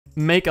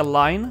make a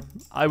line.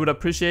 I would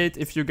appreciate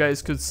if you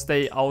guys could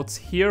stay out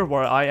here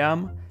where I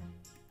am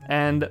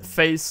and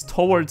face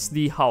towards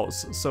the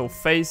house. So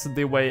face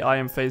the way I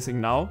am facing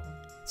now.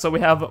 So we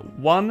have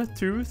 1,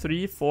 2,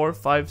 3, 4,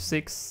 5,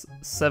 6,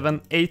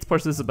 7, 8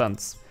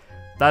 participants.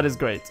 That is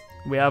great.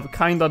 We have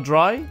Kinda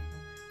Dry.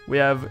 We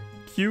have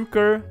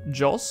Cuker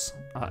Joss.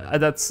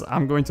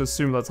 I'm going to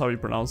assume that's how you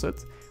pronounce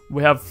it.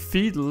 We have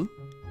Fiedel.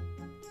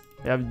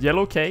 We have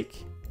Yellow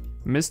Cake,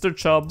 Mr.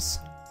 Chubbs,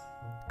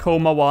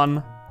 Coma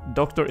 1,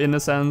 Dr.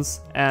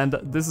 Innocence, and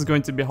this is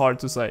going to be hard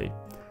to say.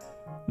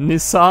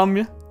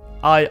 Nisam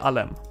I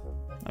Alem.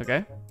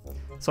 Okay?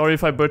 Sorry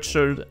if I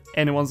butchered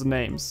anyone's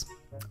names.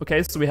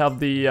 Okay, so we have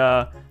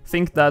the,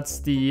 think that's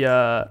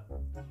the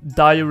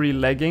diary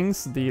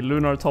leggings, the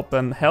lunar top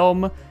and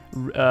helm,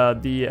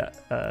 the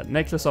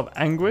necklace of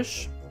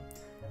anguish,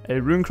 a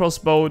rune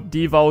crossbow,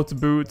 devout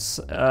boots,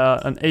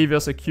 an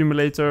avios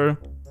accumulator.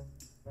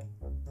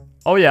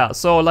 Oh yeah,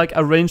 so like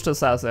a ranged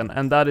assassin,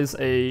 and that is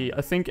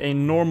I think a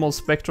normal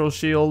spectral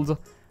shield.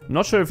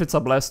 Not sure if it's a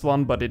blessed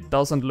one, but it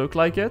doesn't look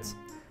like it.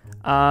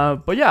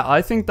 But yeah,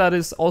 I think that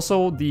is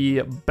also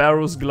the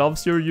Barrow's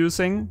gloves you're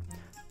using.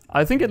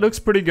 I think it looks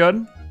pretty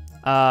good.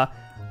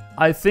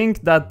 I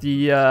think that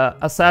the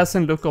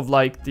assassin look of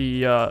like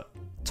the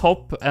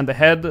top and the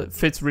head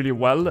fits really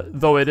well.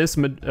 Though it is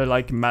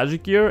like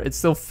magic gear, it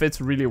still fits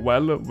really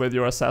well with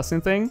your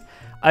assassin thing.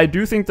 I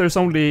do think there's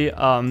only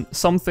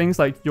some things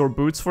like your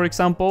boots, for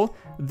example.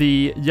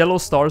 The yellow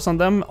stars on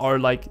them are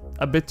like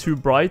a bit too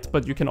bright,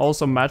 but you can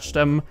also match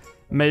them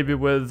maybe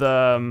with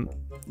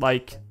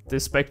like the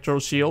spectral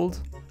shield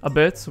a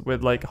bit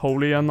with like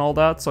holy and all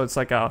that. So it's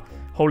like a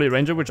Holy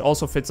Ranger, which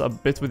also fits a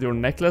bit with your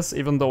necklace,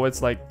 even though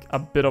it's like a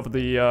bit of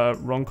the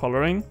wrong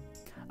coloring.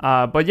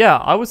 But yeah,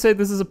 I would say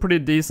this is a pretty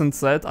decent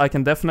set. I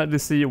can definitely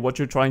see what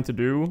you're trying to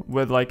do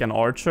with like an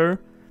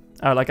archer,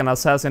 like an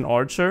assassin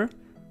archer.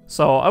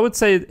 So I would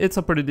say it's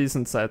a pretty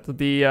decent set.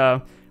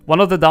 The one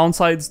of the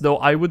downsides, though,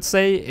 I would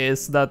say,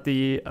 is that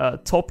the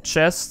top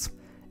chest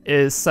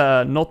is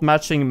not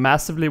matching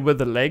massively with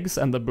the legs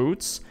and the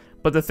boots.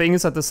 But the thing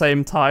is, at the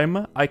same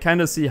time, I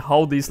kind of see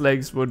how these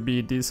legs would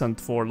be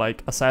decent for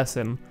like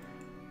assassin,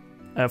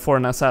 for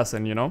an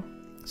assassin, you know.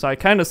 So I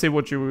kind of see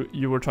what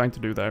you were trying to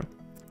do there.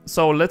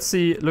 So let's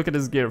see. Look at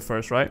his gear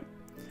first, right?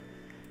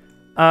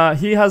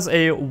 He has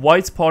a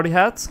white party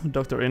hat.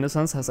 Dr.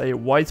 Innocence has a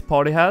white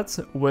party hat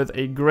with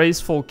a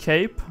graceful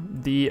cape.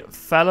 The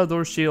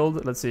Falador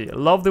shield. Let's see.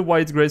 Love the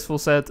white graceful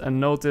set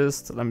and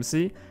noticed. Let me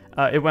see.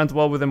 It went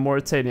well with the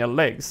Mauritania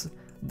legs.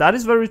 That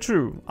is very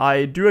true.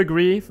 I do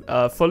agree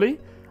fully.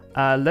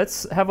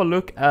 Let's have a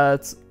look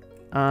at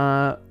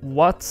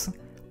what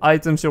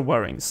items you're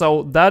wearing.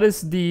 So that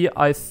is the,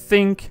 I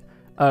think,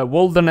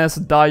 Wilderness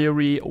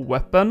Diary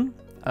weapon.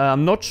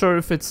 I'm not sure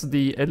if it's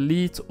the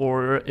elite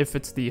or if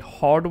it's the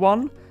hard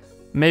one.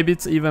 Maybe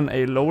it's even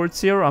a lower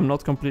tier. I'm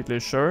not completely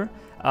sure.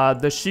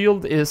 The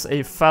shield is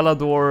a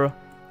Falador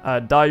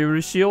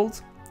Diary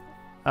shield.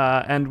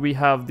 And we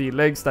have the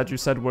legs that you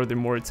said were the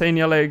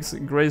Mauritania legs.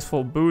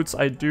 Graceful boots,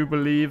 I do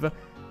believe.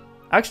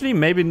 Actually,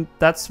 maybe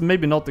that's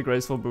not the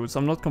graceful boots.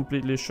 I'm not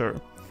completely sure.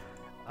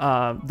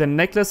 The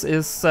necklace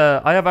is...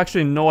 I have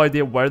actually no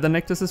idea where the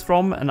necklace is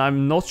from, and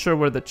I'm not sure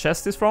where the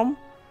chest is from.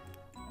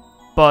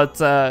 But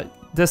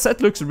the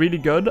set looks really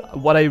good.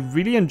 What I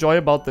really enjoy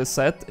about this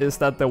set is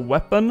that the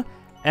weapon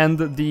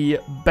and the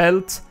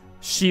belt,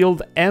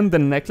 shield, and the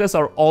necklace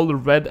are all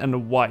red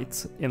and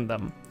white in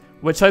them,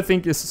 which I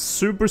think is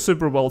super,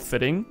 super well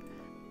fitting.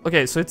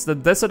 Okay, so it's the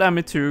Desert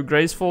Ami 2,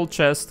 graceful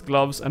chest,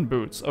 gloves, and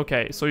boots.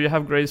 Okay, so you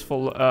have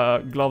graceful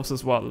gloves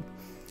as well.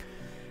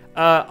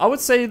 I would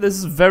say this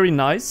is very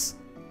nice.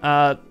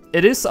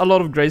 It is a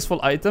lot of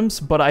graceful items,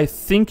 but I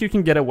think you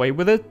can get away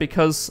with it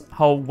because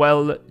how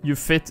well you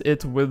fit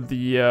it with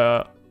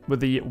the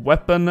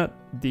weapon,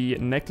 the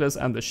necklace,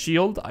 and the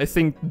shield. I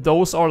think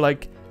those are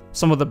like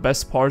some of the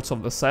best parts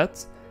of the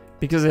set,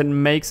 because it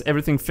makes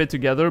everything fit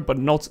together but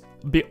not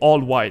be all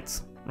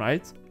white,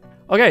 right?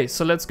 Okay,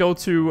 so let's go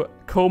to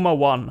Coma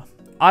 1.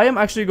 I am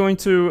actually going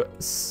to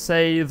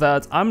say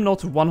that I'm not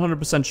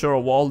 100% sure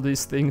of what all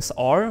these things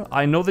are.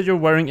 I know that you're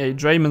wearing a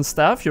Drayman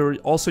staff. You're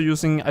also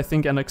using, I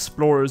think, an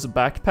explorer's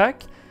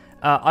backpack.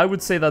 I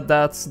would say that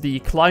that's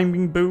the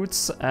climbing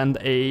boots and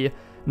a...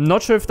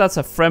 Not sure if that's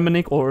a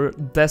Fremenic or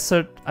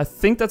desert... I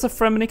think that's a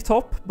Fremenic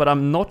top, but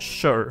I'm not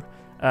sure.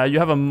 You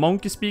have a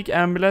monkey speak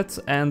amulet,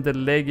 and the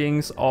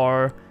leggings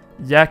are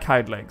yak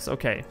hide legs.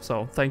 Okay,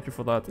 so thank you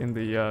for that in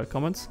the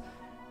comments.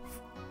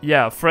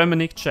 Yeah,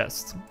 Fremenic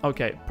chest.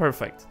 Okay,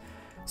 perfect.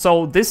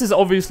 So this is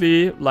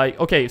obviously like...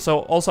 Okay, so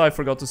also I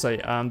forgot to say,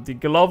 the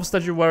gloves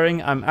that you're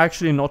wearing, I'm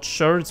actually not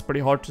sure. It's pretty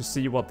hard to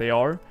see what they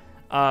are.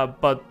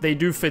 But they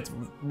do fit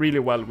really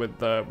well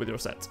with your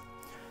set.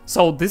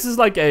 So this is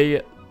like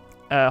a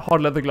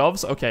hard leather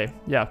gloves. Okay,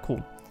 yeah,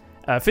 cool.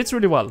 Fits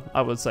really well,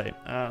 I would say.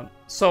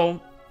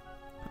 So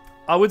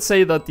I would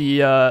say that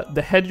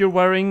the head you're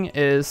wearing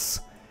is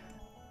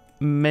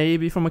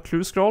maybe from a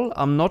clue scroll.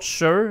 I'm not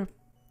sure.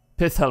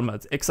 Pith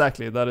helmet,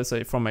 exactly. That is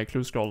from a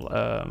clue scroll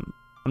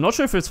I'm not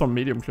sure if it's for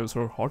medium clues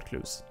or hard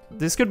clues.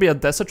 This could be a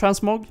desert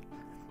transmog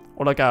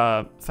or like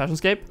a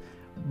Fashionscape.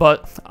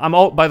 But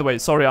by the way,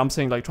 sorry, I'm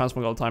saying like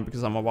transmog all the time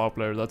because I'm a WoW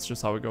player. That's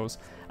just how it goes.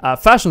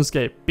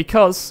 Fashionscape,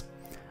 because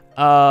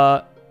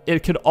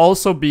it could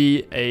also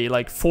be a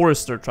like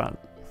forester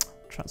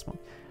transmog.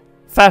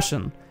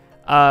 Fashion,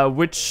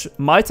 which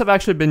might have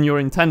actually been your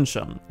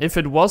intention. If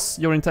it was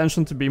your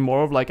intention to be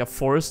more of like a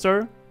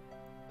forester,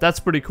 that's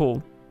pretty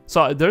cool.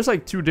 So there's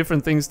like 2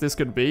 different things this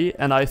could be,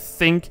 and I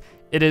think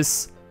it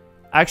is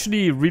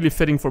actually really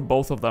fitting for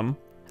both of them.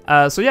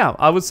 So yeah,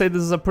 I would say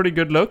this is a pretty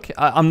good look.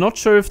 I'm not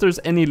sure if there's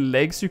any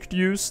legs you could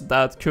use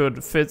that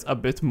could fit a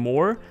bit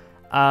more.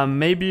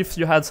 Maybe if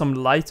you had some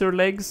lighter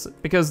legs,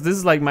 because this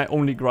is like my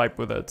only gripe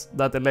with it,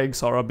 that the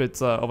legs are a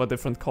bit of a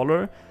different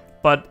color.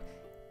 But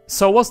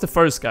so was the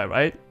first guy,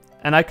 right?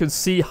 And I could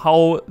see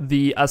how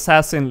the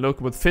assassin look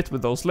would fit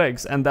with those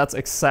legs, and that's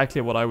exactly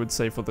what I would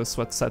say for this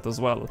sweat set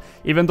as well.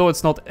 Even though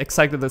it's not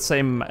exactly the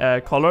same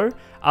color,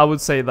 I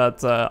would say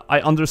that I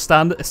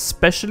understand,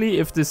 especially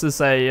if this is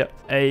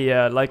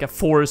like a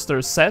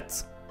forester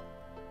set,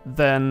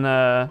 then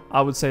I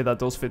would say that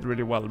those fit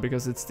really well,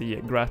 because it's the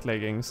Grak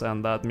leggings,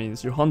 and that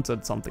means you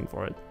hunted something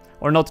for it.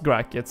 Or not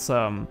Grak, it's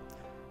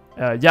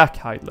yak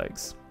hide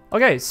legs.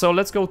 Okay, so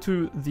let's go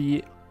to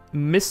the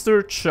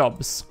Mr.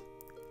 Chubbs.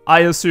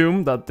 I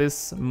assume that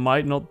this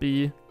might not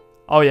be...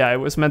 Oh yeah, it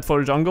was meant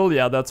for jungle.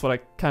 Yeah, that's what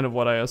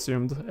I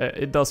assumed.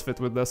 It does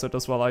fit with desert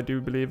as well, I do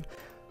believe.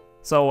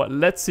 So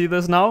let's see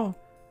this now.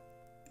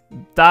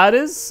 That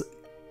is...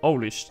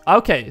 Holy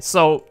okay,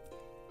 so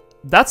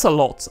that's a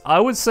lot. I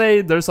would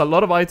say there's a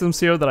lot of items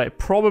here that I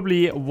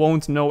probably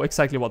won't know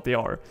exactly what they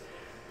are.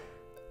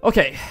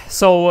 Okay,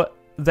 so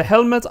the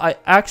helmet I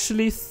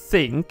actually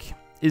think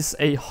is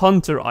a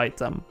hunter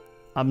item.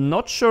 I'm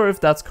not sure if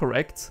that's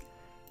correct,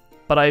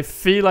 but I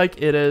feel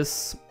like it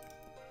is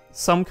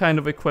some kind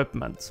of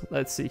equipment.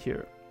 Let's see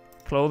here.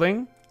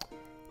 Clothing.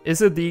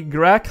 Is it the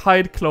Grak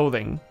hide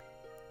clothing?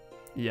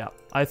 Yeah,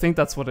 I think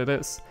that's what it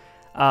is.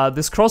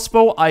 This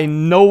crossbow, I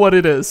know what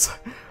it is.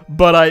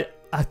 But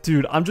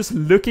dude, I'm just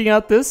looking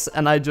at this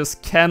and I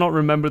just cannot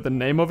remember the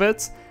name of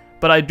it.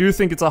 But I do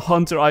think it's a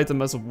hunter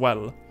item as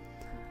well.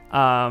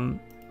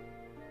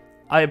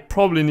 I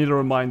probably need a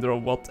reminder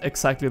of what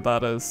exactly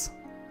that is.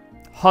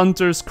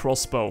 Hunter's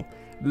crossbow.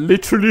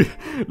 Literally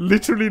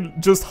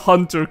just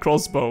hunter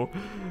crossbow.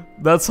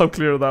 That's how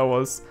clear that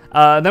was.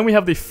 Then we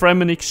have the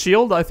Fremenic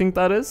shield, I think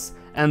that is.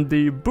 And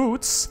the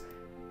boots.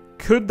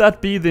 Could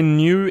that be the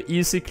new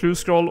easy clue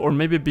scroll or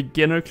maybe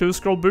beginner clue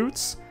scroll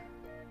boots?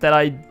 That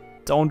I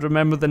don't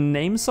remember the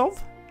names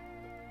of?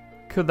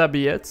 Could that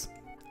be it?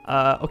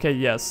 Okay,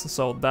 yes.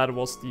 So that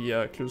was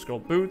the clue scroll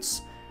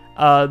boots.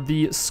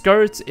 The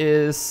skirt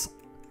is...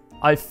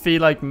 I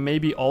feel like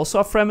maybe also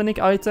a Fremenic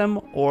item,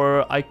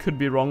 or I could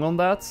be wrong on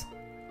that.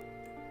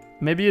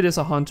 Maybe it is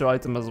a hunter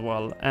item as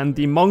well. And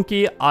the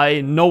monkey, I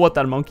know what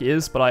that monkey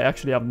is, but I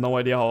actually have no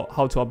idea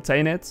how to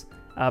obtain it.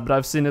 But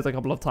I've seen it a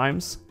couple of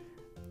times.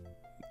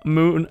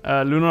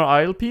 Lunar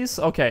Isle piece?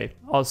 Okay,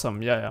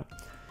 awesome, yeah.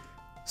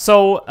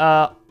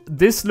 So,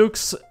 this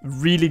looks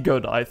really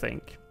good, I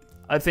think.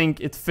 I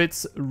think it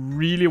fits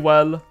really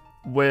well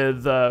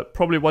with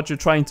probably what you're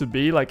trying to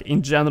be, like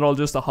in general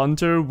just a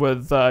hunter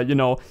with, you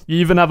know, you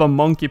even have a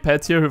monkey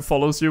pet here who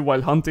follows you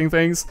while hunting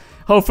things.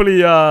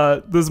 Hopefully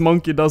this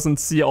monkey doesn't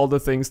see all the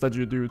things that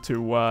you do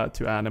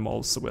to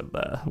animals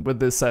with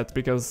this set,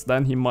 because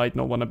then he might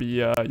not want to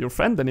be your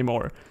friend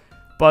anymore.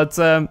 But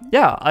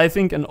yeah, I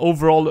think an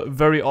overall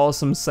very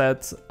awesome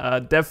set,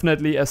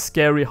 definitely a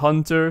scary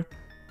hunter,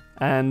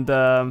 and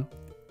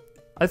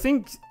I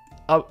think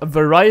a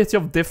variety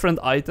of different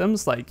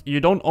items. Like, you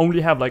don't only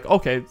have like,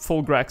 okay,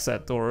 full Grak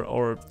set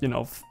or you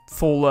know,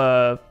 full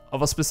of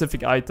a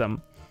specific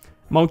item.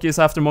 Monkey is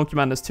after Monkey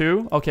Madness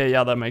 2. Okay,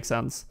 yeah, that makes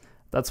sense.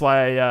 That's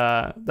why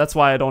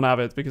I don't have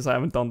it, because I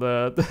haven't done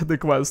the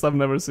quest. I've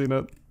never seen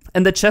it.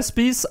 And the chess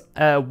piece,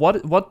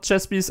 what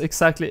chess piece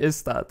exactly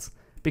is that?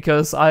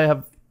 Because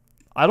I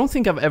don't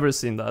think I've ever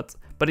seen that,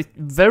 but it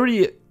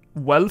very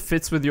well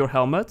fits with your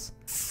helmet.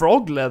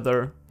 Frog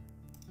leather.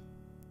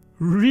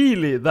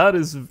 Really, that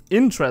is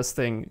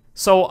interesting.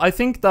 So I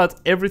think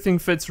that everything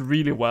fits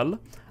really well.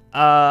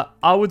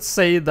 I would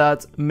say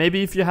that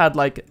maybe if you had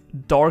like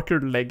darker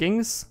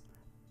leggings,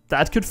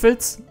 that could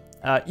fit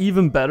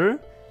even better.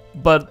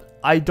 But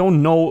I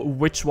don't know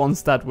which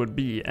ones that would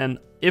be. And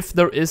if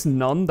there is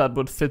none that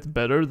would fit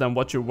better than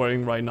what you're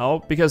wearing right now,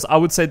 because I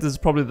would say this is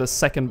probably the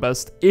second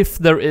best if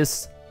there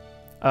is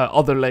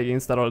other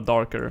leggings that are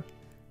darker.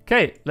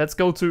 Okay, let's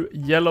go to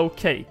Yellow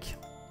Cake.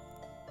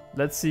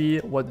 Let's see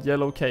what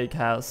Yellow Cake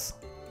has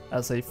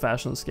as a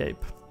Fashionscape.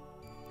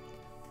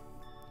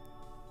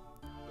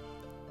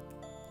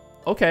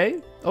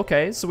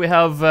 Okay, so we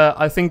have,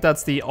 I think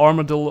that's the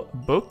Armadillo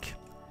book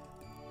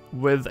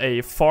with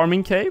a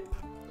farming cape,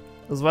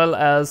 as well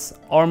as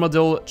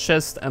Armadillo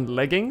chest and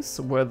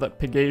leggings with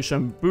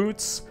Pegasian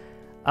boots.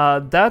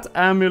 That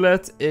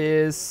amulet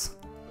is...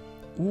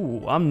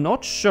 Ooh, I'm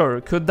not sure.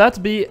 Could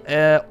that be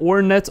a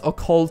Ornate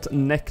Occult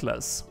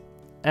necklace?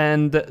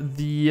 and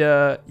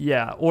the,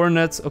 yeah,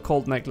 Ornate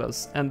Occult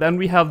Necklace. And then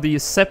we have the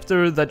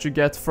Scepter that you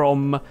get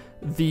from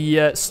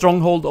the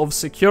Stronghold of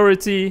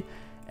Security,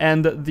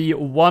 and the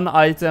one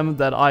item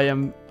that I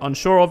am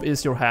unsure of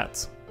is your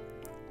hat.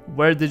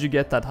 Where did you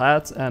get that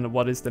hat, and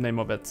what is the name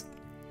of it?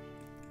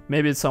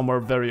 Maybe it's somewhere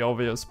very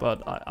obvious,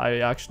 but I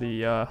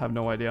actually have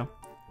no idea.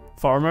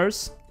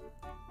 Farmers?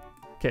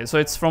 Okay, so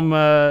it's from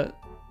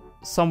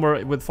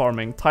somewhere with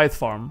farming. Tithe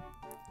Farm.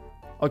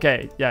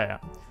 Okay, yeah.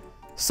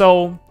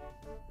 So,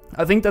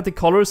 I think that the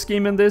color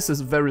scheme in this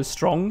is very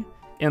strong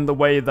in the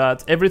way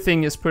that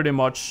everything is pretty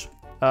much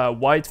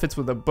white, fits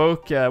with the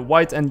book,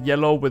 white and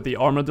yellow with the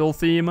Armadillo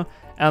theme,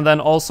 and then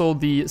also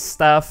the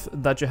staff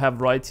that you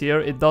have right here,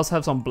 it does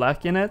have some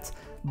black in it,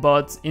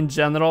 but in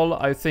general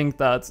I think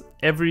that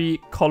every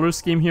color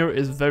scheme here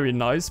is very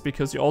nice,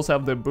 because you also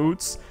have the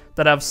boots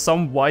that have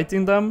some white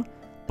in them,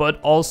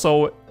 but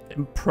also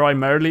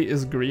primarily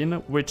is green,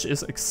 which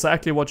is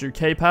exactly what your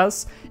cape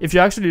has. If you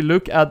actually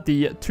look at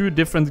the two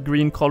different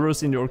green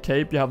colors in your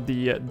cape, you have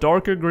the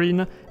darker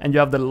green and you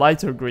have the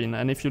lighter green,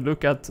 and if you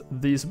look at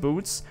these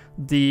boots,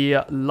 the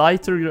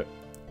lighter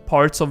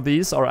parts of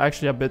these are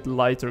actually a bit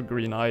lighter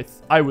green,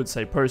 I would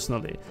say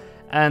personally,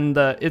 and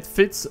it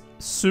fits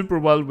super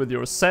well with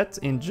your set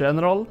in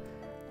general,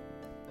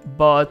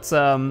 but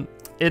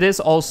it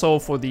is also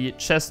for the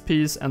chest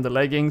piece and the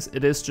leggings,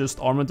 it is just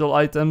Armadillo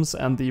items,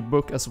 and the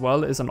book as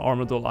well is an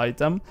Armadillo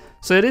item.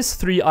 So it is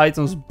 3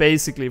 items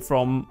basically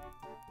from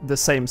the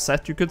same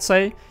set, you could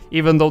say.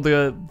 Even though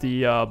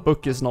the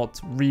book is not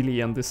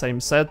really in the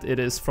same set, it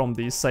is from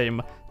the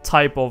same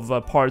type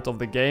of part of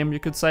the game, you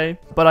could say.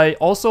 But I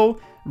also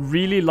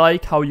really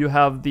like how you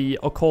have the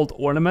Occult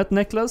Ornament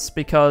Necklace,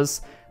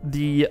 because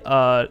the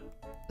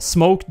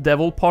Smoked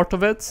Devil part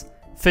of it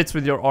fits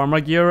with your armor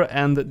gear,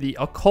 and the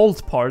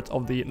occult part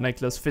of the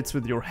necklace fits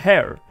with your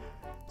hair.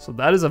 So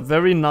that is a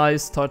very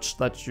nice touch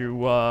that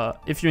you,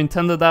 if you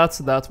intended that,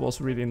 that was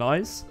really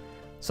nice.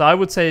 So I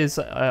would say it's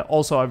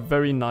also a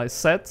very nice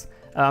set.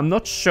 I'm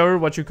not sure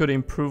what you could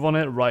improve on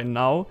it right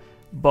now,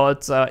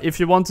 but if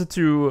you wanted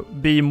to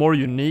be more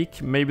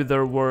unique, maybe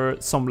there were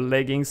some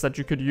leggings that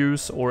you could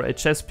use, or a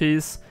chest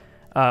piece,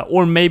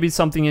 or maybe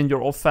something in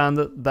your offhand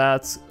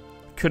that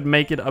could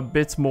make it a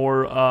bit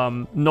more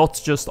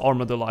not just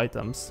Armadillo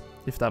items,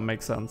 if that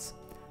makes sense.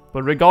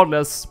 But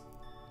regardless,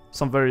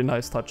 some very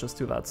nice touches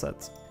to that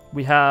set.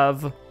 We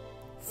have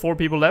 4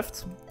 people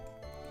left,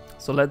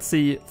 so let's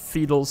see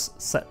Fiedel's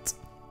set.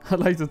 I'd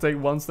like to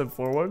take one step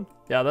forward.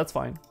 Yeah, that's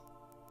fine.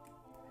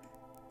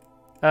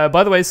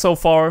 By the way, so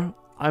far,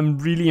 I'm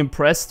really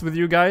impressed with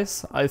you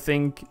guys. I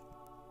think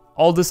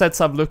all the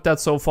sets I've looked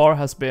at so far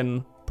has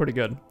been pretty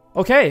good.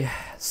 Okay,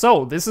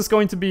 so this is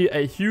going to be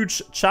a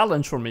huge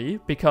challenge for me,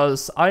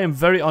 because I am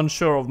very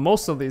unsure of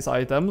most of these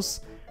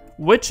items,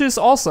 which is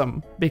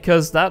awesome,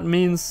 because that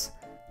means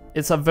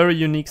it's a very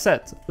unique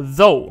set.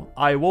 Though,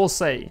 I will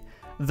say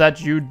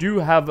that you do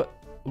have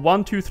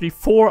 1, 2, 3,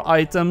 4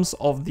 items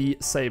of the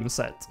same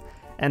set.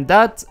 And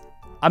that,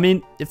 I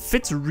mean, it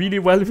fits really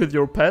well with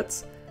your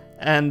pet,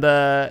 and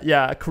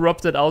yeah,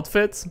 corrupted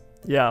outfit,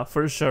 yeah,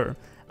 for sure.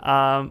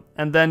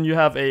 And then you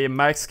have a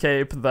max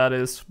cape that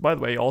is, by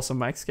the way, also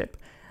max cape.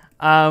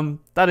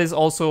 That is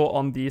also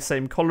on the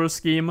same color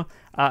scheme.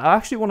 I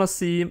actually want to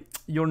see,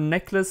 your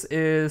necklace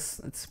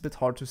is, it's a bit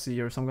hard to see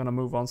here, so I'm going to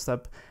move one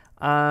step.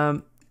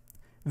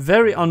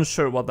 Very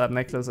unsure what that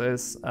necklace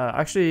is.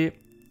 Actually,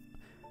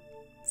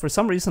 for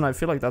some reason I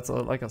feel like that's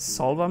like a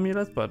Salva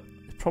amulet, but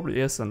it probably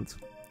isn't.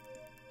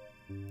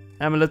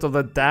 Amulet of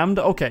the Damned,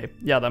 okay,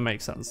 yeah, that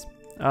makes sense.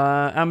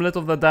 Amulet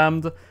of the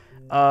Damned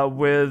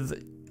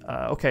with...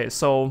 okay,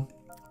 so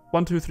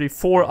 1, 2, 3,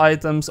 4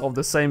 items of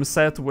the same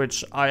set,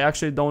 which I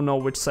actually don't know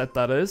which set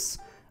that is,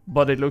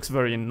 but it looks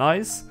very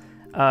nice.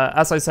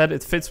 As I said,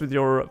 it fits with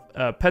your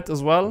pet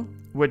as well,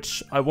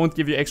 which I won't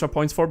give you extra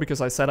points for,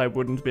 because I said I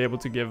wouldn't be able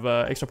to give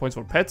extra points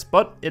for pets,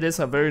 but it is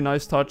a very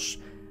nice touch,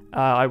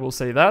 I will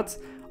say that.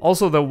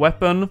 Also, the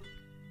weapon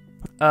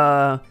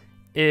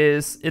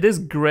is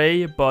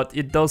gray, but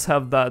it does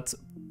have that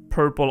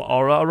purple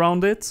aura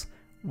around it,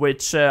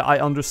 which I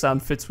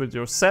understand fits with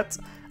your set.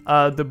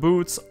 The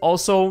boots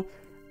also,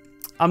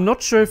 I'm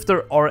not sure if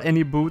there are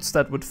any boots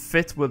that would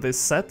fit with this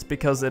set,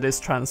 because it is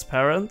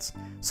transparent.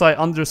 So I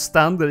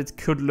understand that it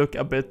could look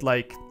a bit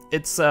like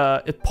it's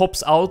it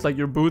pops out, like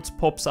your boots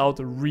pops out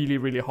really,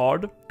 really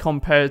hard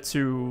compared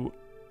to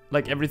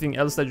like everything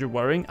else that you're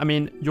wearing. I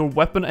mean, your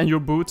weapon and your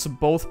boots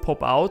both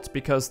pop out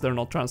because they're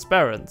not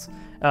transparent,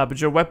 but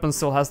your weapon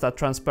still has that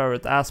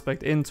transparent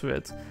aspect into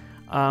it.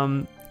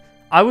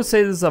 I would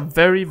say this is a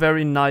very,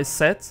 very nice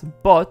set,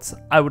 but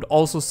I would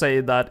also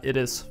say that it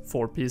is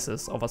 4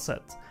 pieces of a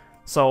set.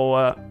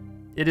 So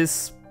it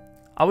is,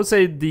 I would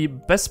say the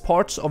best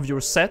parts of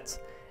your set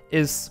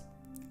is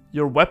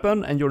your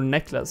weapon and your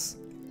necklace.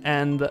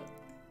 And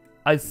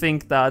I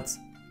think that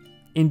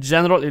in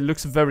general it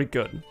looks very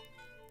good,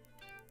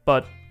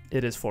 but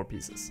it is 4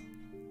 pieces.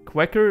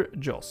 Quaker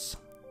Joss.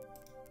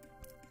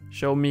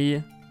 Show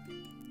me.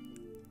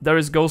 There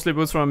is ghostly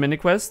boots from a mini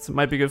quest.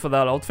 Might be good for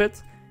that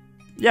outfit.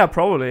 Yeah,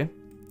 probably.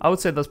 I would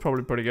say that's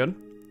probably pretty good.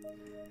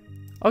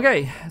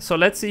 Okay, so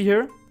let's see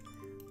here.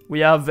 We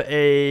have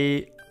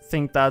a...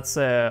 think that's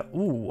a...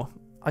 ooh,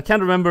 I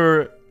can't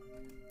remember...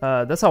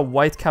 that's a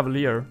white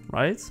cavalier,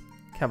 right?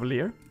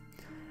 Cavalier.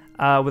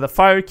 With a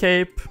fire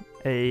cape,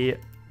 a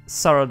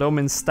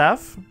Saradomin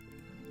staff.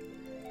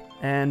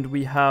 And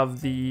we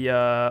have the...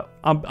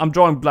 I'm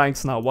drawing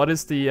blanks now. What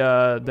is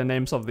the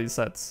names of these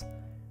sets?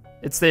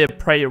 It's the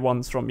prayer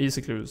ones from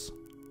Easy Clues.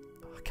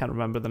 I can't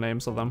remember the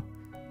names of them.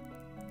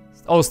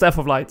 Oh, Staff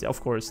of Light. Yeah,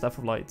 of course, Staff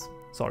of Light.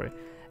 Sorry.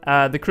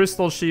 The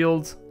crystal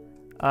shield.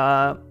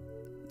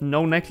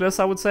 No necklace,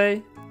 I would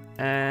say.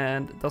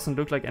 And it doesn't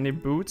look like any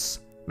boots.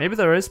 Maybe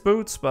there is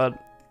boots, but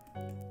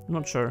I'm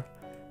not sure.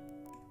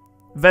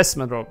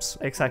 Vestment robes.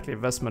 Exactly,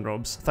 vestment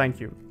robes. Thank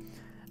you.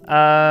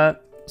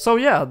 So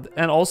yeah,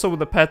 and also with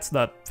the pet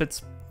that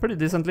fits pretty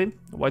decently.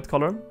 White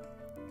color.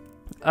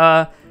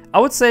 I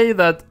would say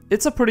that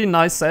it's a pretty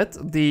nice set.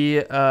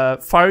 The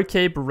fire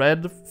cape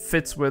red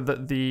fits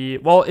with the...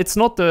 well, it's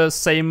not the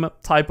same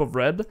type of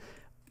red,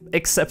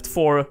 except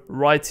for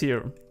right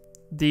here.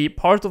 The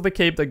part of the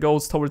cape that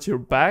goes towards your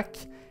back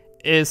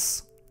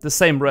is the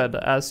same red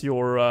as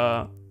your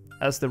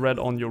as the red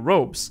on your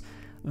robes.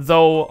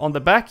 Though on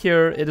the back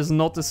here, it is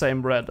not the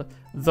same red.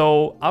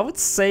 Though I would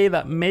say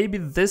that maybe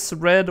this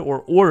red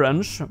or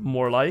orange,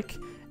 more like,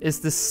 is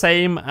the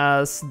same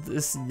as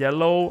this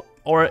yellow,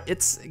 or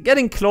it's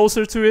getting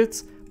closer to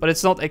it, but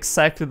it's not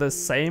exactly the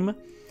same.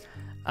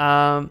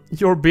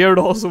 Your beard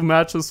also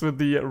matches with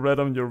the red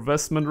on your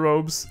vestment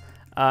robes,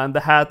 and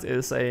the hat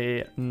is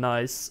a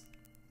nice...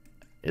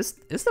 Is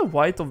the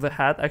white of the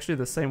hat actually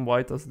the same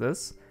white as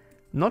this?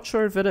 Not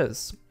sure if it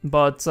is,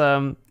 but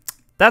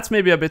that's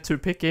maybe a bit too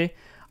picky.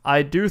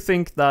 I do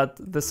think that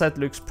the set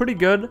looks pretty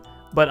good,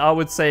 but I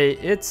would say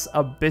it's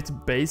a bit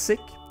basic.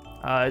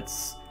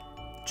 It's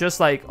just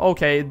like,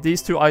 okay,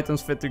 these two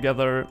items fit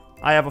together.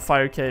 I have a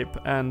fire cape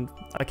and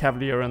a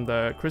cavalier and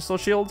the crystal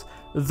shield.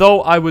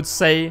 Though I would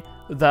say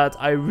that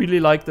I really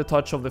like the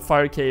touch of the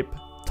fire cape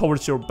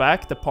towards your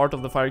back. The part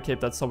of the fire cape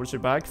that's towards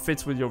your back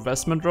fits with your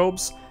vestment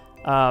robes.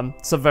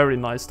 It's a very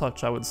nice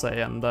touch, I would say,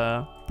 and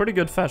pretty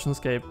good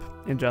Fashionscape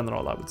in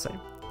general, I would say.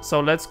 So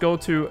let's go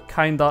to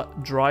kinda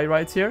dry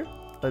right here.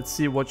 Let's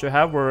see what you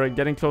have. We're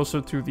getting closer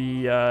to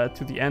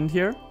the end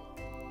here.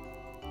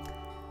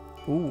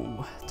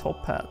 Ooh,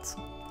 top hat.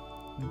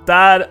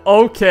 That...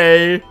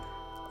 okay.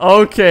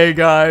 Okay,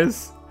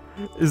 guys.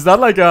 Is that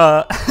like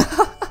a...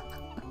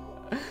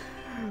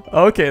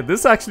 okay,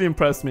 this actually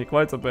impressed me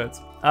quite a bit.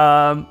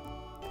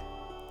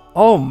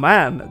 Oh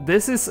man,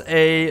 this is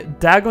a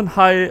Dagon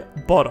High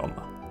bottom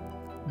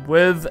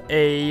with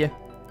a...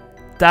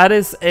 that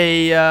is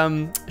a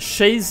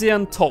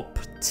Shazian top,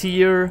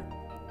 tier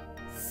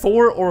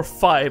 4 or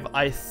 5,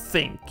 I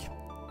think.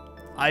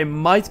 I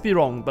might be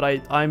wrong, but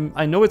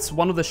I know it's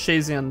one of the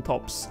Shazian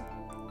tops.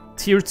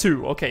 Tier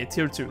 2, okay,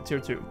 tier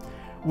 2.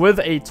 With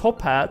a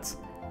top hat,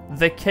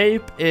 the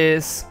cape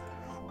is...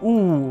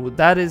 ooh,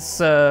 that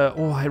is...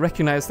 oh, I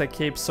recognize that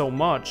cape so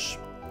much.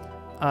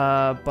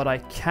 But I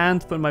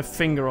can't put my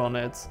finger on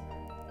it.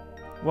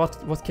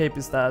 What cape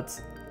is that?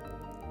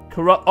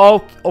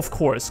 Oh, of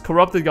course,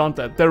 Corrupted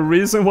Gauntlet. The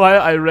reason why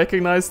I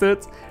recognized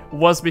it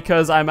was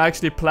because I'm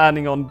actually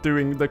planning on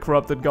doing the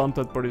Corrupted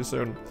Gauntlet pretty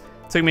soon.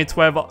 Took me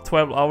 12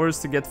 hours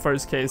to get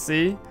first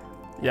KC.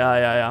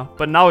 Yeah.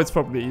 But now it's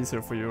probably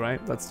easier for you,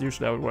 right? That's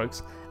usually how it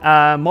works.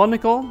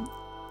 Monocle.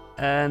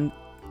 And...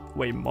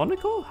 wait,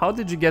 monocle? How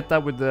did you get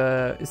that with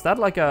the... is that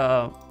like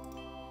a...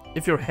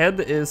 if your head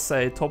is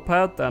a top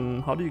hat,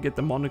 then how do you get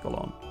the monocle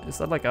on? Is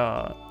that like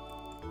a...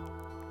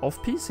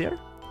 off-piece here?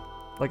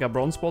 Like a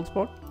bronze ball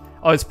sport?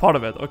 Oh, it's part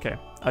of it. Okay,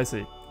 I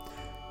see.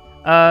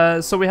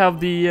 So we have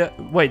the...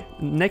 wait,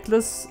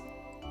 necklace?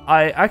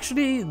 I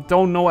actually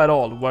don't know at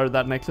all where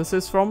that necklace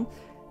is from.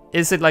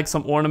 Is it like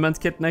some ornament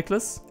kit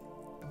necklace?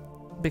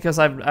 Because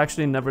I've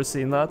actually never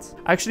seen that.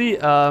 Actually,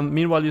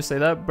 meanwhile you say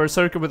that,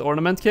 Berserker with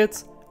ornament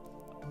kit.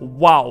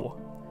 Wow.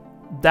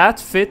 That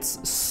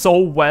fits so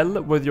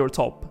well with your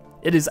top.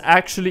 It is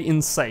actually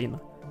insane.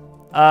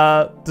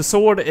 The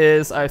sword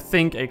is, I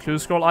think, a clue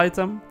scroll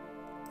item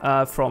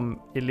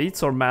from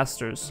Elites or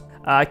Masters.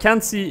 I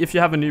can't see if you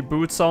have any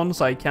boots on,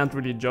 so I can't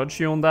really judge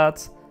you on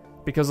that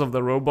because of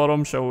the row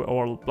bottom show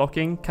or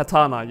blocking.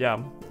 Katana,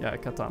 yeah,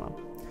 katana.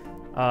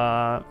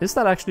 Is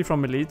that actually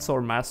from Elites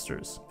or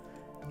Masters?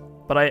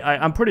 But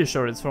I'm pretty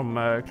sure it's from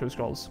Clue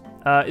Scrolls.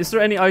 Is there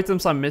any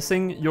items I'm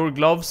missing? Your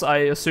gloves, I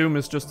assume,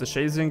 is just the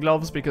Shazian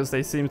gloves because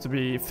they seem to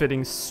be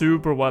fitting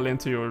super well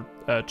into your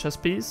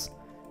chest piece.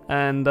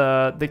 And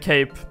the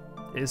cape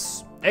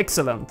is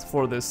excellent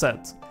for this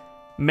set.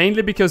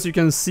 Mainly because you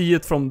can see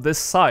it from this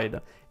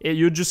side.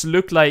 You just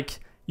look like...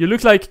 you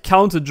look like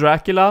Count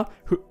Dracula,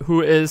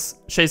 who is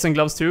Shazian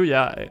gloves too.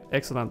 Yeah,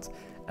 excellent.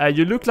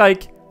 You look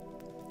like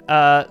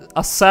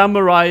a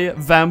samurai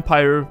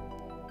vampire...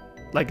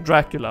 like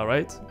Dracula,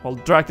 right? Well,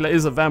 Dracula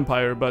is a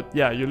vampire, but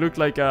yeah, you look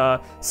like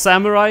a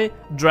samurai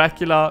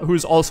Dracula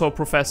who's also a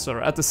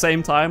professor at the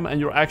same time, and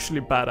you're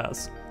actually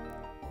badass.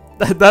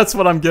 That's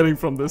what I'm getting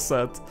from this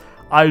set.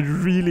 I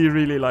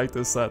really like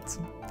this set.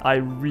 I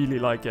really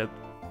like it.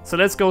 So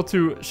let's go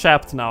to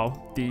Shapt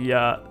now,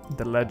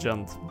 the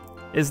legend.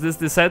 Is this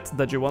the set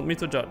that you want me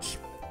to judge?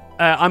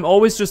 I'm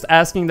always just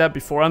asking that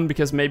beforehand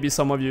because maybe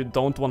some of you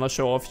don't want to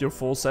show off your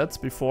full sets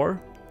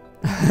before.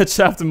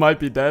 Shapt might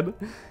be dead.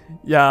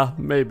 Yeah,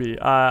 maybe.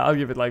 I'll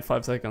give it like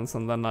 5 seconds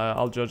and then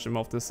I'll judge him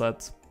off this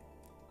set.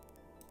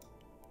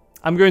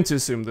 I'm going to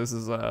assume this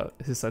is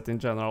his set in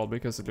general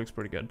because it looks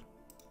pretty good.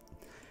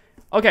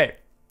 Okay,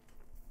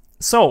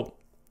 so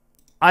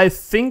I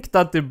think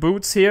that the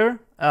boots here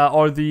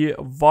are the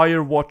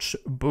Firewatch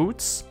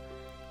boots.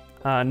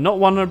 Not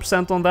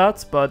 100% on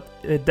that, but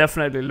it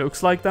definitely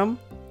looks like them.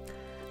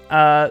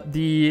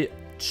 The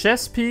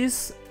chest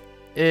piece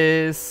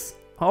is...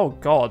 Oh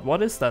god,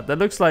 what is that? That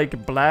looks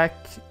like black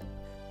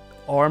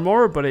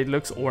armor, but it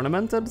looks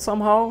ornamented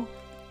somehow.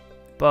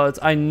 But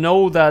I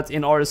know that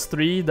in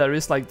RS3 there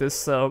is like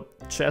this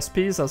chest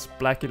piece as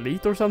Black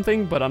Elite or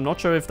something, but I'm not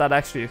sure if that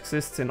actually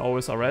exists in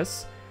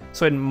OSRS.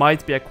 So it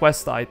might be a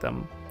quest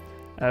item.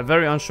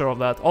 Very unsure of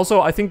that.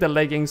 Also, I think the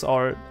leggings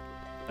are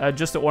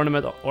just the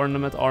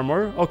ornament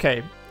armor.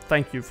 Okay,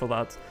 thank you for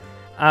that.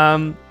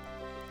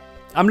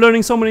 I'm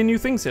learning so many new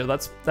things here.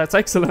 That's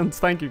excellent.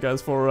 Thank you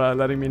guys for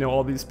letting me know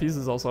all these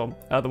pieces also,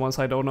 the ones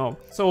I don't know.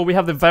 So we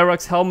have the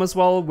Verax helm as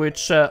well,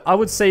 which I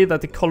would say that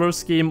the color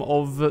scheme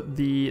of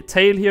the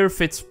tail here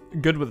fits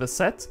good with the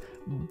set,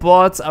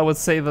 but I would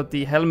say that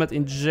the helmet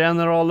in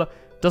general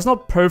does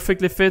not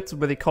perfectly fit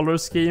with the color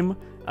scheme,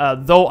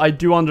 though I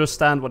do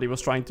understand what he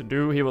was trying to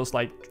do. He was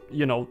like,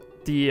 you know,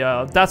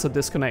 that's a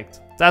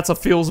disconnect. That's a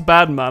feels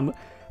bad, man.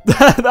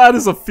 That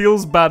is a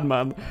feels bad,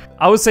 man.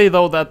 I would say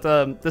though that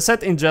the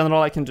set in general,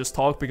 I can just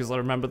talk because I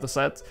remember the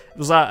set. It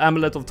was an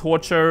Amulet of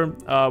Torture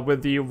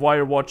with the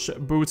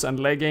Firewatch boots and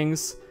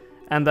leggings,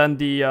 and then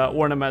the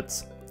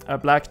ornament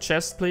black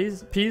chest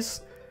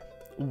piece.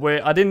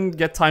 Where I didn't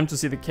get time to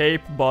see the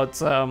cape,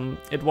 but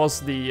it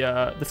was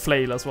the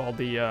flail as well.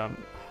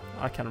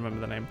 I can't remember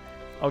the name.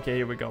 Okay,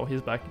 here we go.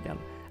 He's back again.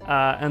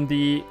 And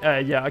the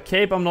yeah, a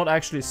cape I'm not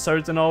actually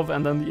certain of,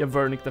 and then the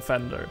Avernic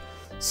Defender.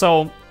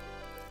 So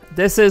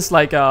this is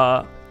like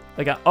a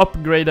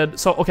upgraded.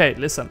 So okay,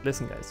 listen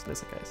guys.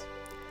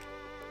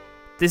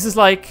 This is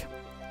like,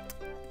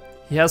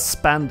 he has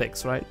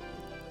spandex, right?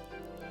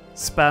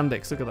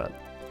 Spandex, look at that.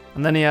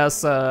 And then he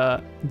has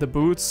the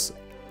boots.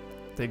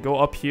 They go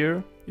up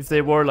here. If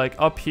they were like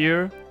up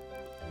here,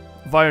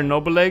 Vire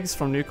Noble legs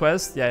from New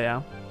Quest,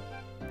 yeah,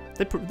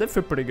 they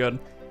fit pretty good.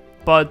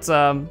 But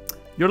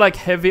you're like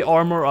heavy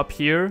armor up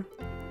here,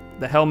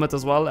 the helmet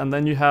as well, and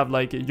then you have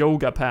like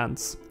yoga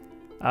pants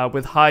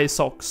with high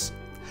socks.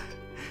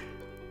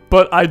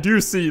 But I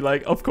do see,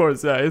 like, of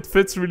course, yeah, it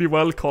fits really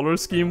well color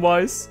scheme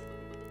wise.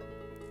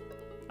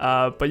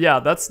 But yeah,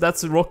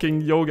 that's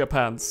rocking yoga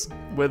pants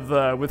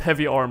with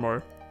heavy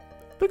armor.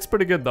 Looks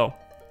pretty good though.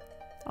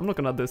 I'm not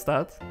gonna diss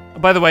that.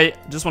 By the way,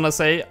 just wanna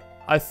say,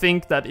 I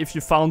think that if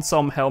you found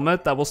some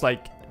helmet that was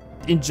like,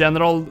 in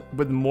general,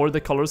 with more the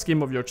color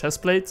scheme of your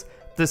chest plate,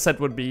 this set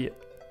would be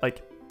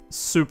like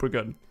super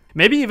good.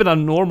 Maybe even a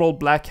normal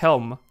black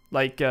helm,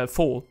 like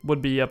full,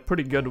 would be a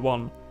pretty good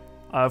one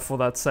for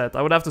that set.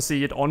 I would have to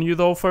see it on you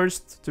though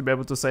first to be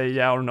able to say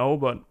yeah or no,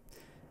 but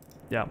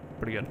yeah,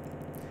 pretty good.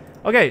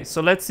 Okay,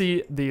 so let's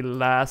see the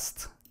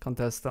last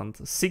contestant,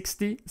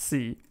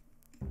 60C.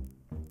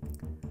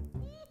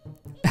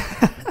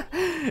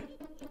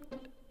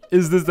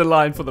 Is this the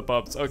line for the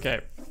pubs?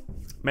 Okay.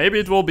 Maybe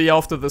it will be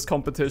after this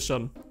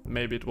competition.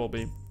 Maybe it will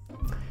be.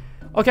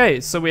 Okay,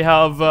 so we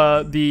have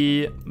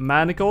the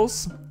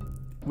manacles.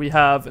 We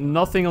have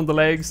nothing on the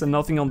legs and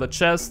nothing on the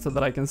chest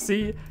that I can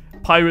see.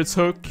 Pirate's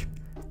hook.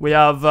 We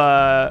have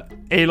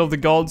Ale of the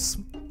Gods.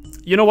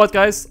 You know what,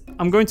 guys?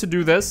 I'm going to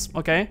do this,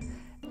 okay?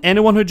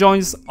 Anyone who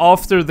joins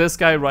after this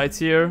guy right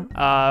here,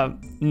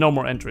 no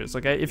more entries,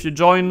 okay? If you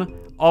join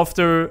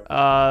after,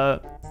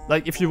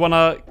 like, if you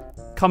wanna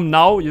come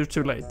now, you're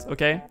too late,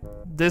 okay?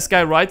 This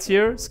guy right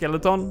here,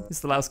 Skeleton,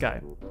 is the last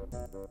guy.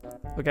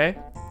 Okay?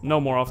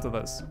 No more after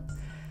this.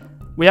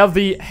 We have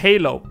the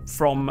Halo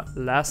from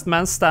Last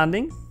Man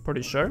Standing,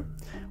 pretty sure.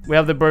 We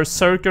have the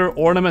Berserker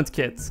Ornament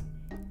Kit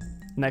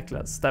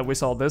necklace that we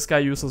saw this guy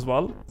use as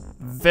well.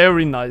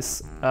 Very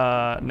nice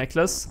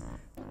necklace.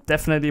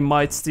 Definitely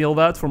might steal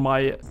that for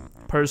my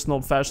personal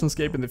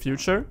Fashionscape in the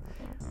future.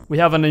 We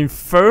have an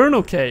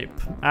Inferno Cape.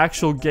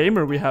 Actual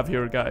gamer we have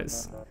here,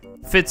 guys.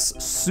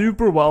 Fits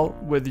super well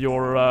with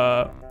your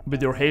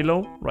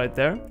Halo right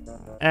there.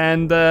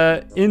 And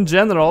in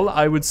general,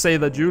 I would say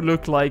that you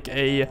look like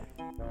a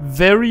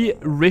very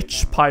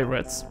rich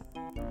pirate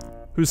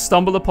who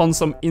stumbled upon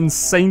some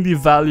insanely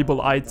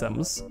valuable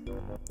items,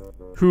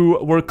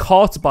 who were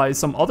caught by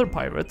some other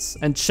pirates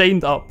and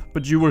chained up,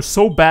 but you were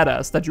so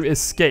badass that you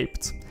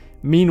escaped,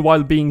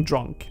 meanwhile being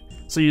drunk.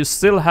 So you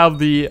still have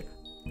the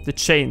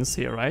chains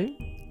here, right?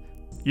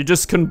 You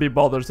just couldn't be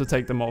bothered to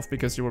take them off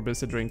because you were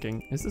busy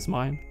drinking. Is this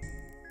mine?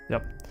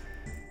 Yep.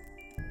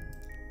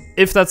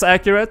 If that's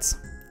accurate,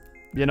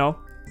 you know,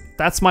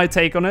 that's my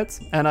take on it,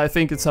 and I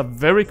think it's a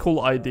very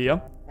cool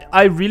idea.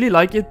 I really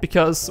like it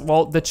because,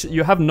 well,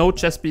 you have no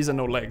chest piece and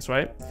no legs,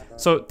 right?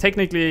 So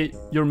technically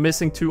you're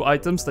missing 2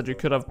 items that you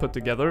could have put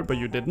together, but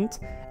you didn't.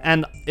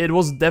 And it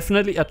was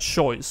definitely a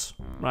choice,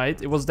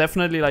 right? It was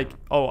definitely like,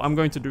 oh, I'm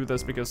going to do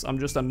this because I'm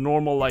just a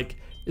normal, like,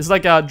 it's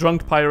like a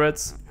drunk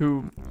pirate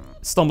who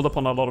stumbled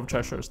upon a lot of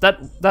treasures.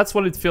 That's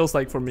what it feels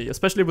like for me,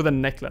 especially with a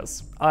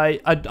necklace.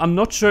 I'm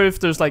not sure if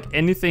there's like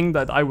anything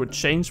that I would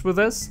change with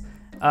this.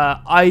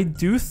 I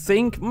do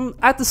think,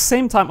 at the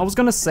same time, I was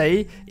gonna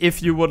say,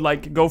 if you would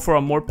like go for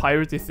a more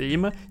piratey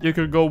theme, you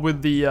could go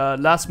with the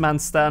last man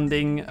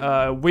standing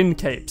wind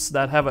capes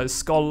that have a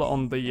skull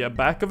on the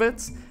back of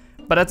it.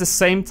 But at the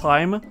same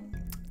time,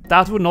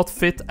 that would not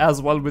fit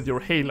as well with your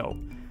halo.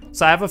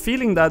 So I have a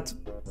feeling that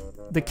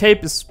the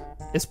cape is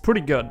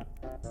pretty good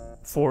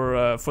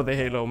for the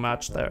halo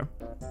match there.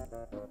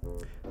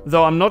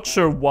 Though I'm not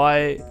sure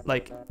why,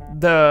 like,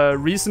 the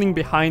reasoning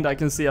behind I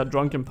can see a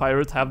drunken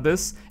pirate have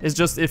this is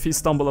just if he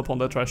stumbled upon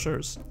the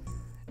treasures.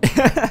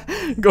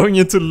 Going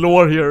into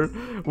lore here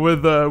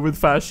with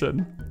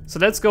fashion. So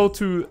let's go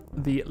to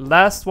the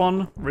last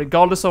one.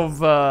 Regardless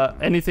of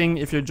anything,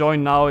 if you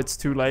join now, it's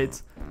too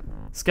late.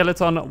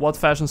 Skeleton, what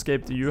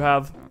Fashionscape do you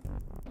have?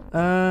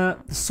 The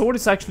sword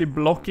is actually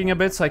blocking a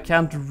bit, so I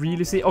can't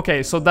really see.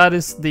 Okay, so that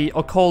is the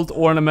occult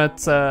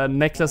ornament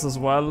necklace as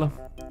well.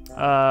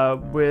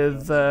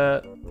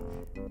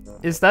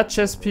 Is that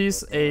chest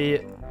piece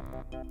a...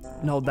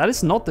 No, that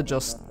is not the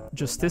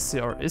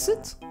Justiciar, is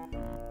it?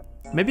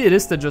 Maybe it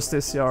is the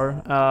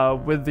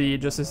Justiciar, with the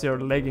Justiciar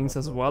leggings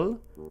as well.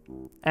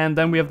 And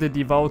then we have the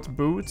Devout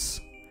boots,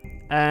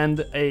 and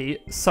a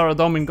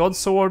Saradomin God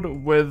sword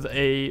with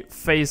a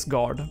face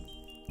guard.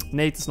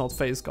 Nate is not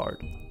face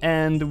guard.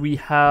 And we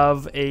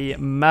have a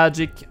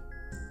magic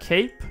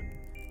cape,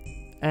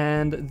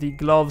 and the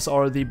gloves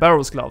are the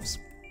Barrow's gloves.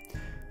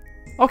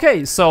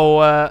 Okay,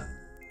 so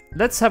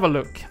let's have a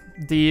look.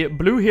 The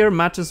blue here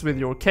matches with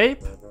your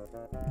cape.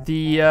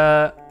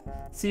 The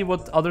see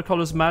what other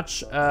colors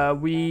match.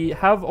 We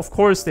have, of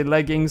course, the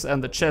leggings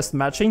and the chest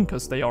matching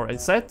because they are a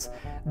set.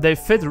 They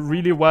fit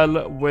really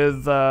well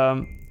with.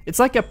 It's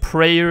like a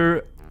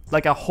prayer,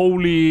 like a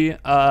holy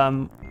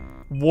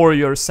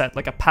warrior set,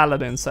 like a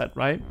paladin set,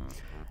 right?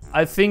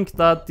 I think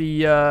that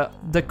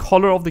the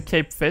color of the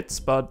cape fits,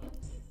 but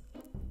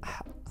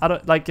I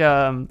don't like.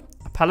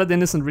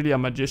 Paladin isn't really a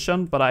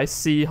magician, but I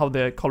see how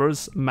the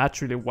colors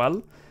match really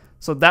well.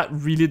 So that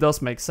really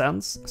does make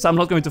sense. So I'm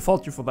not going to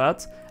fault you for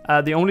that.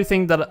 The only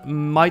thing that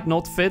might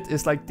not fit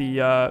is like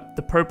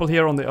the purple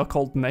here on the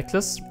occult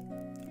necklace,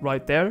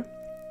 right there.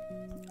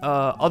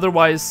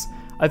 Otherwise,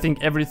 I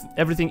think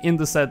everything in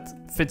the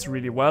set fits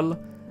really well.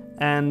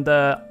 And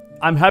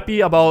I'm happy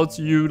about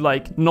you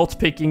like not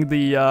picking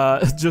the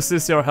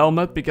Justiciar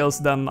helmet, because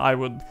then I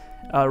would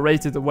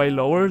rate it way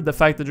lower. The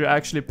fact that you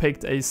actually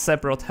picked a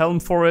separate helm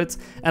for it,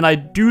 and I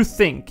do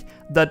think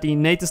that the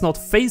Nate is not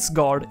face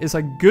guard is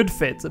a good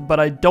fit, but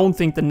I don't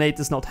think the Nate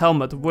is not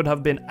helmet would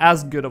have been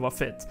as good of a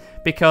fit,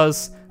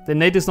 because the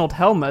Nate is not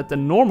helmet, the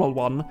normal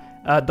one,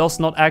 does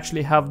not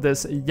actually have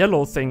this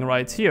yellow thing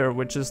right here,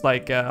 which is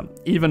like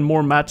even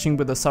more matching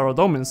with the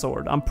Saradomin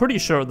sword. I'm pretty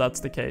sure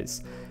that's the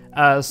case.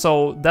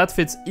 So that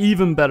fits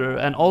even better,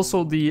 and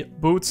also the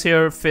boots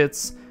here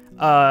fits.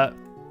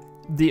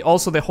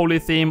 Also the holy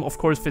theme, of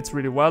course, fits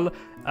really well.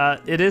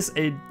 It is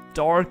a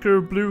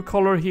darker blue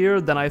color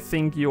here than I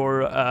think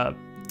your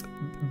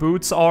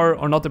boots are,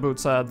 or not the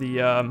boots,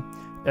 the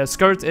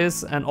skirt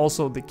is, and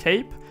also the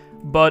cape.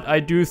 But I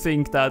do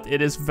think that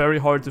it is very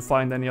hard to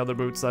find any other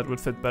boots that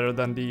would fit better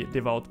than the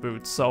Devout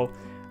boots. So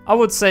I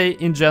would say,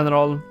 in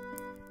general,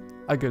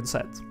 a good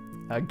set.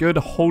 A good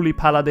holy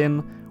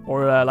paladin,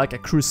 or like a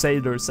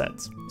crusader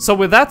set. So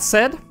with that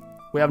said,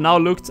 we have now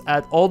looked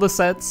at all the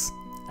sets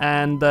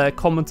and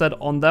commented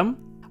on them.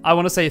 I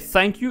want to say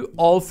thank you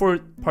all for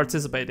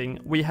participating.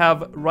 We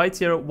have right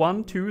here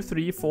 1, 2,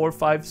 3, 4,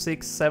 5,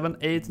 6, 7,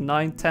 8,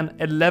 9, 10,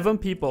 11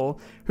 people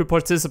who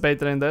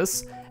participated in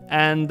this.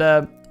 And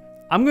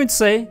I'm going to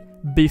say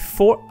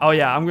before... Oh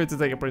yeah, I'm going to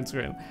take a print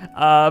screen.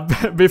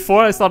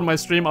 Before I started my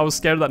stream, I was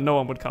scared that no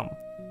one would come.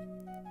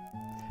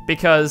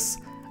 Because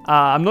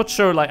I'm not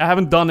sure, like, I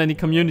haven't done any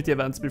community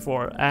events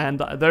before,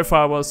 and therefore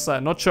I was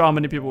not sure how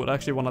many people would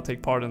actually want to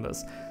take part in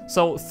this.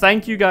 So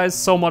thank you guys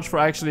so much for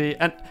actually...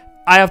 And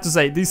I have to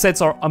say, these sets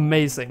are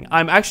amazing.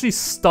 I'm actually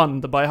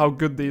stunned by how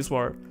good these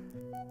were.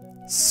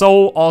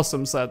 So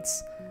awesome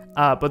sets.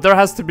 But there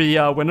has to be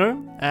a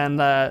winner, and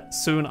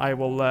soon I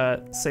will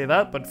say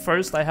that. But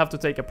first I have to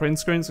take a print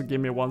screen, so give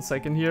me 1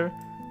 second here.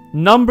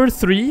 Number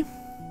 3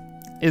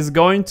 is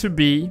going to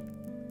be...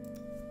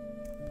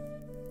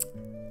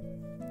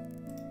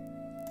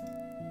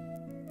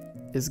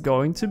 Who is it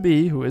going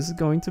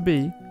to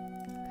be?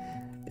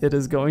 It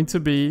is going to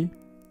be...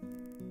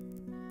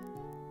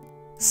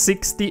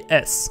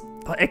 60S.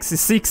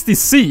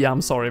 60C,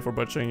 I'm sorry for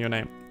butchering your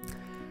name.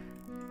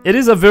 It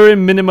is a very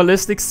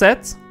minimalistic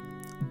set,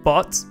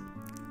 but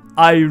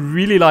I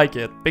really like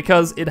it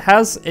because it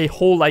has a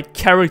whole like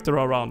character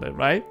around it,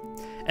 right?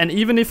 And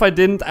even if I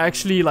didn't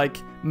actually like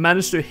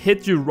managed to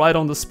hit you right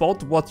on the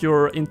spot what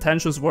your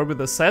intentions were with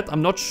the set.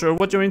 I'm not sure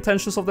what your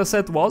intentions of the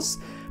set was,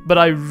 but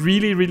I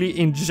really, really,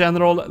 in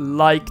general,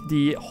 like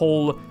the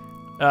whole,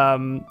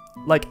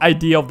 like,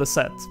 idea of the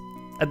set.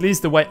 At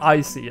least the way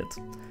I see it.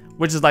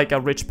 Which is like a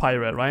rich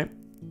pirate, right?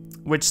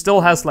 Which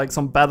still has, like,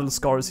 some battle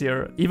scars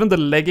here. Even the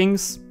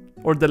leggings,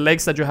 or the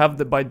legs that you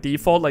have by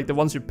default, like the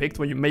ones you picked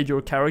when you made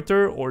your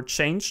character or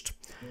changed,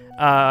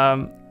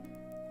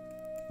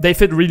 they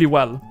fit really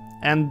well.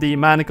 And the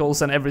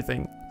manacles and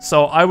everything.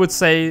 So I would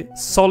say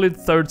solid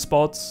third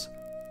spots.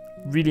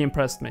 Really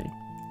impressed me.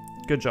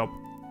 Good job.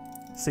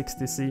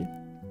 60C.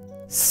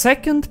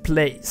 Second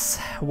place.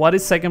 What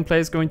is second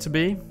place going to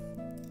be?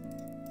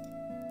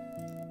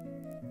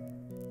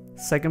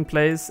 Second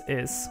place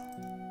is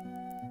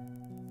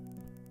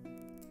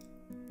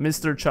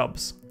Mr.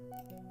 Chubbs.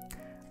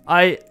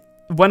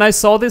 When I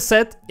saw this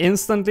set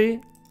instantly,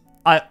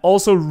 I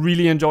also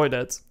really enjoyed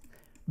it.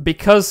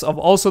 Because of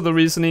also the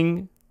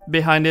reasoning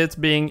behind it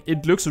being,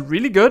 it looks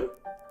really good.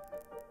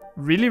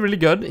 Really, really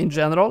good in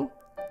general.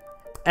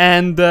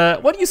 And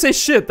what do you say?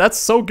 Shit, that's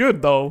so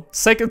good though.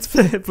 Second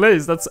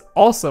place, that's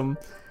awesome.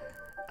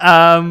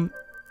 And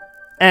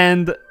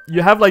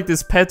you have like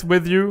this pet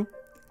with you.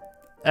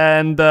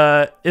 And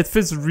it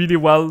fits really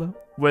well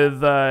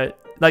with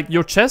like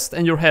your chest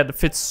and your head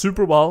fits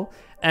super well.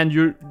 And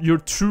you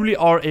truly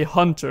are a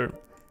hunter.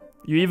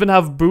 You even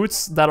have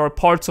boots that are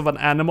parts of an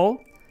animal.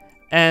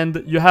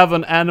 And you have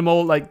an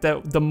animal like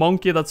the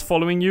monkey that's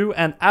following you.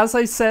 And as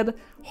I said,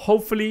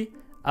 hopefully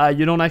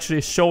you don't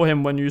actually show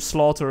him when you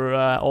slaughter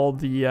all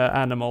the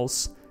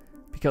animals.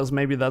 Because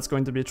maybe that's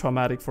going to be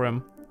traumatic for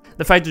him.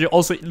 The fact that you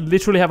also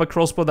literally have a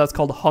crossbow that's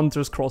called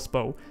Hunter's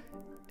Crossbow.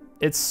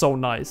 It's so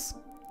nice.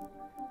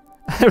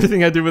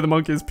 Everything I do with the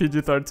monkey is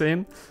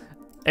PG-13.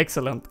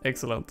 Excellent,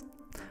 excellent.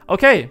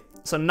 Okay,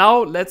 so now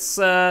let's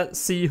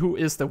see who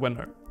is the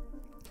winner.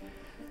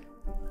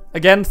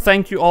 Again,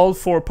 thank you all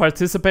for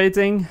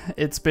participating.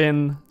 It's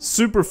been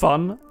super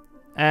fun.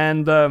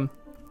 And I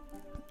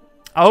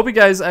hope you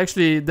guys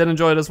actually did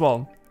enjoy it as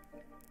well.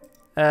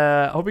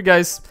 I hope you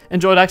guys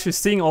enjoyed actually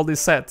seeing all these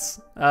sets.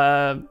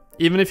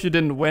 Even if you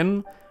didn't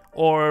win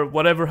or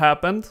whatever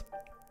happened.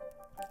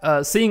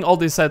 Seeing all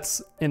these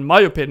sets, in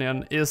my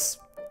opinion, is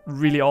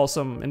really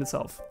awesome in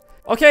itself.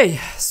 Okay,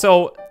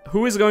 so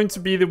who is going to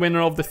be the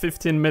winner of the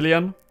 15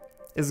 million?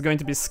 Is it going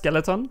to be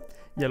Skeleton,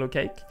 Yellow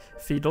Cake,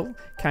 Fiddle,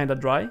 Kinda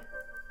Dry,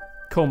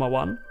 Coma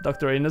 1,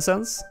 Dr.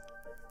 Innocence,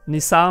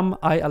 Nisam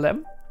I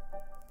Alem?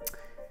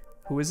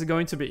 Who is it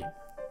going to be?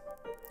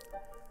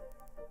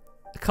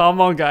 Come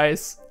on,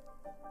 guys.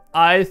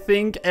 I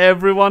think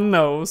everyone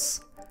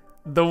knows.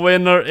 The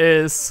winner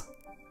is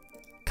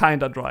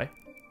Kinda Dry.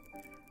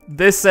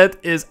 This set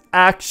is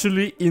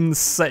actually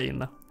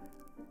insane.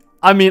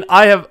 I mean,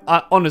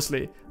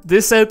 honestly,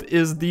 this set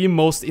is the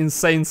most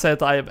insane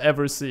set I have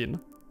ever seen.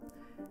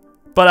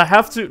 But I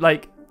have to,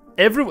 like,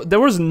 there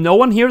was no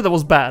one here that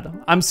was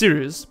bad. I'm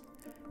serious.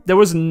 There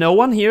was no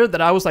one here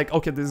that I was like,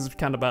 okay, this is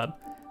kind of bad.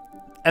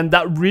 And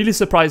that really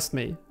surprised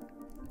me.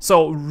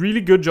 So,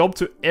 really good job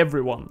to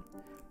everyone.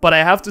 But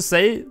I have to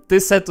say,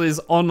 this set is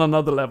on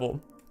another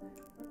level.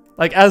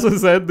 Like, as I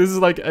said, this is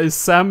like a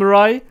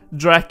samurai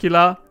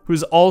Dracula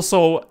who's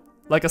also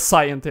like a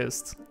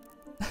scientist.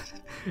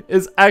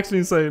 It's actually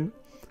insane.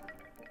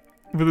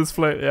 With his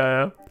flame,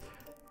 yeah.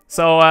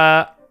 So,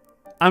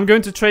 I'm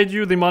going to trade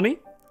you the money.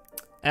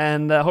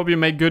 And I hope you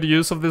make good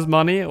use of this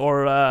money,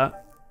 or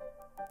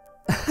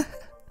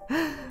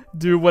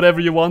do whatever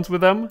you want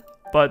with them.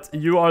 But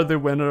you are the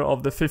winner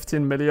of the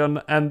 15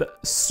 million, and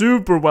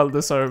super well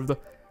deserved.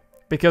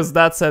 Because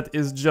that set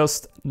is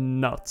just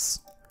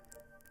nuts.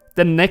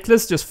 The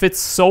necklace just fits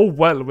so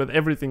well with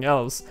everything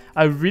else.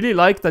 I really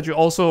like that you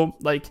also,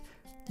 like,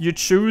 you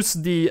choose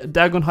the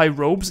Dagon High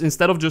robes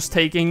instead of just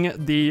taking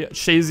the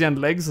Shazian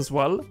legs as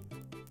well.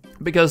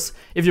 Because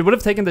if you would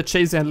have taken the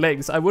Shazian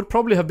legs, I would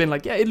probably have been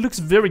like, yeah, it looks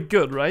very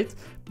good, right?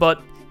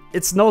 But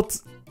it's not,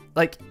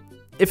 like,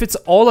 if it's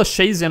all a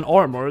Shazian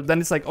armor, then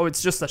it's like, oh,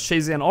 it's just a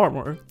Shazian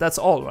armor. That's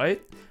all,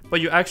 right?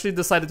 But you actually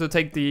decided to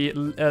take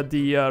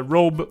the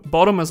robe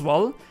bottom as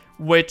well,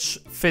 which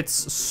fits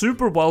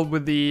super well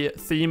with the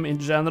theme in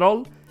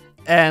general.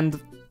 And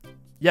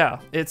yeah,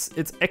 it's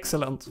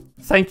excellent.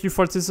 Thank you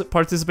for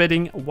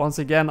participating once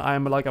again.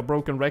 I'm like a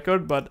broken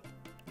record, but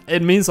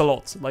it means a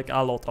lot. Like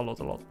a lot.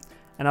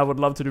 And I would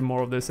love to do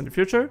more of this in the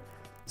future.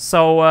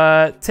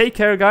 So take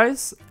care,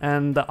 guys.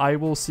 And I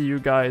will see you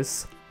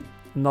guys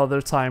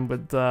another time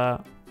with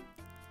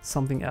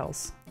something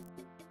else.